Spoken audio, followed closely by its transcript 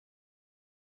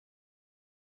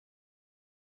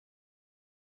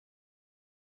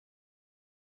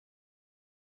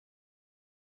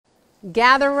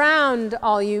Gather round,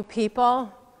 all you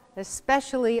people,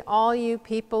 especially all you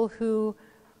people who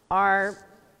are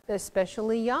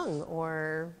especially young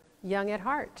or young at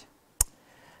heart.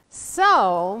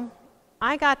 So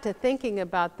I got to thinking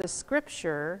about the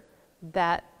scripture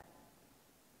that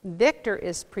Victor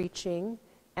is preaching,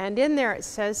 and in there it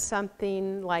says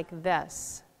something like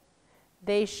this.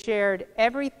 They shared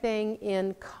everything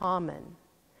in common.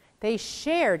 They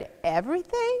shared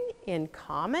everything in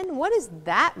common? What does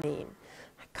that mean?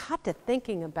 I got to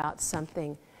thinking about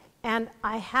something, and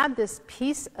I had this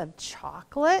piece of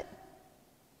chocolate,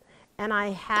 and I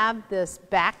have this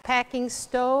backpacking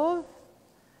stove,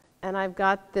 and I've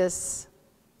got this,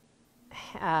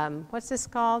 what's this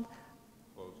called?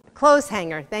 Clothes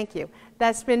hanger, thank you.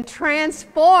 That's been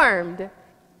transformed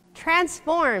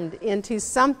into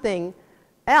something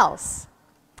else.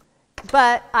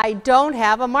 But I don't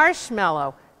have a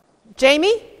marshmallow.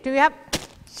 Jamie,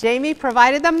 Jamie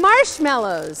provided the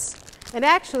marshmallows. And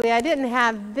actually, I didn't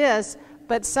have this,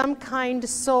 but some kind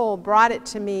soul brought it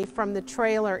to me from the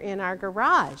trailer in our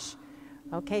garage.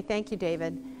 Okay, thank you,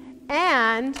 David.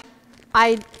 And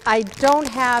I don't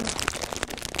have,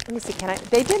 let me see,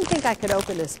 they didn't think I could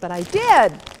open this, but I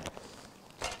did.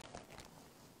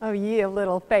 Oh, ye of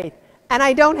little faith. And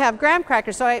I don't have graham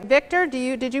crackers. So Victor,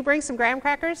 did you bring some graham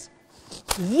crackers?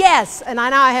 Yes, and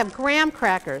now I have graham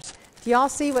crackers. Do y'all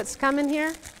see what's coming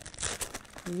here?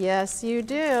 Yes, you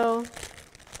do.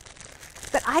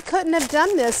 But I couldn't have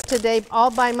done this today all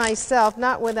by myself,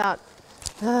 not without,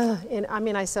 I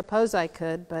mean, I suppose I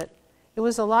could, but it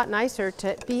was a lot nicer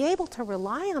to be able to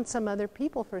rely on some other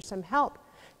people for some help,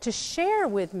 to share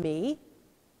with me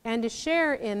and to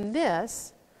share in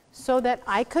this so that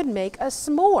I could make a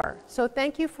s'more. So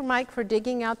thank you for Mike for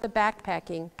digging out the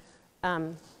backpacking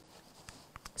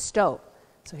stove.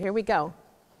 So here we go.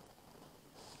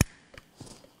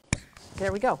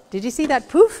 There we go. Did you see that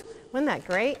poof? Wasn't that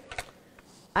great?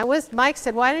 Mike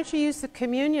said, why don't you use the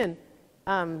communion,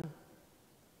 or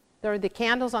the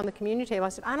candles on the communion table? I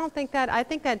said, I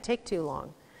think that'd take too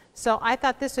long. So I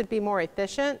thought this would be more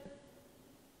efficient.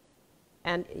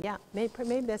 And yeah,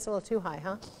 maybe that's a little too high,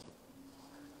 huh?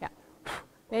 Yeah,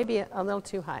 maybe a little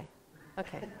too high.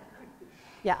 Okay.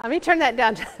 Yeah, let me turn that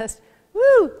down just,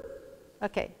 woo!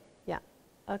 Okay, yeah,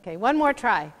 okay, one more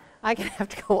try. I'm gonna have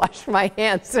to go wash my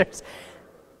hands.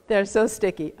 They're so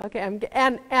sticky. Okay,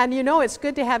 and you know it's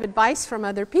good to have advice from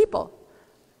other people.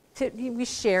 We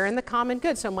share in the common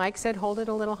good. So Mike said hold it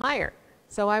a little higher.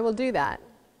 So I will do that.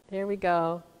 Here we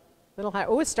go. A little higher.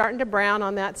 Oh, it's starting to brown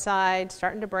on that side,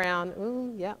 starting to brown.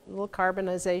 Ooh, yeah, a little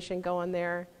carbonization going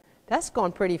there. That's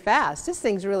going pretty fast. This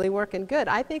thing's really working good.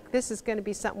 I think this is going to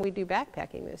be something we do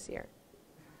backpacking this year,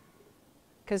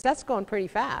 because that's going pretty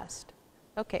fast.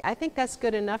 Okay, I think that's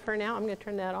good enough for now. I'm going to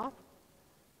turn that off,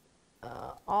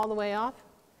 all the way off,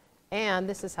 and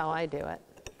this is how I do it.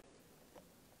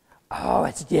 Oh,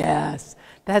 yes,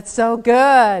 that's so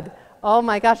good. Oh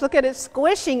my gosh, look at it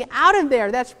squishing out of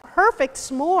there. That's perfect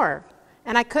s'more,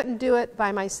 and I couldn't do it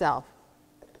by myself.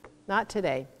 Not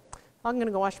today. I'm going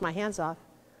to go wash my hands off.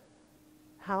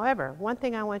 However, one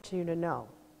thing I want you to know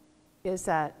is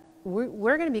that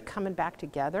we're going to be coming back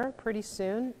together pretty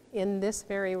soon in this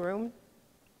very room.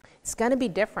 It's going to be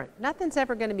different. Nothing's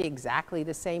ever going to be exactly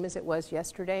the same as it was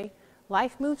yesterday.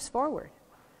 Life moves forward.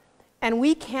 And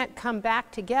we can't come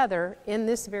back together in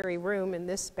this very room, in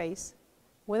this space,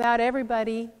 without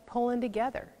everybody pulling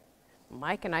together.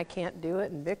 Mike and I can't do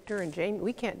it, and Victor and Jamie,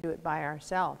 we can't do it by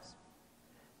ourselves.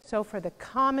 So for the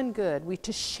common good,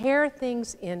 to share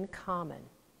things in common,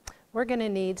 we're going to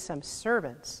need some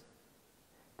servants.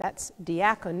 That's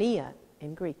diakonia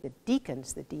in Greek, the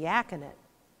deacons, the diaconate.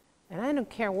 And I don't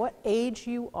care what age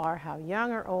you are, how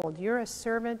young or old, you're a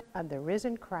servant of the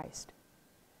risen Christ.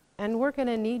 And we're going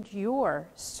to need your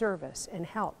service and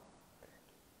help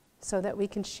so that we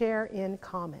can share in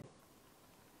common.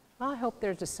 I hope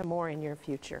there's some more in your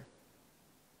future.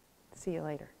 See you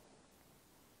later.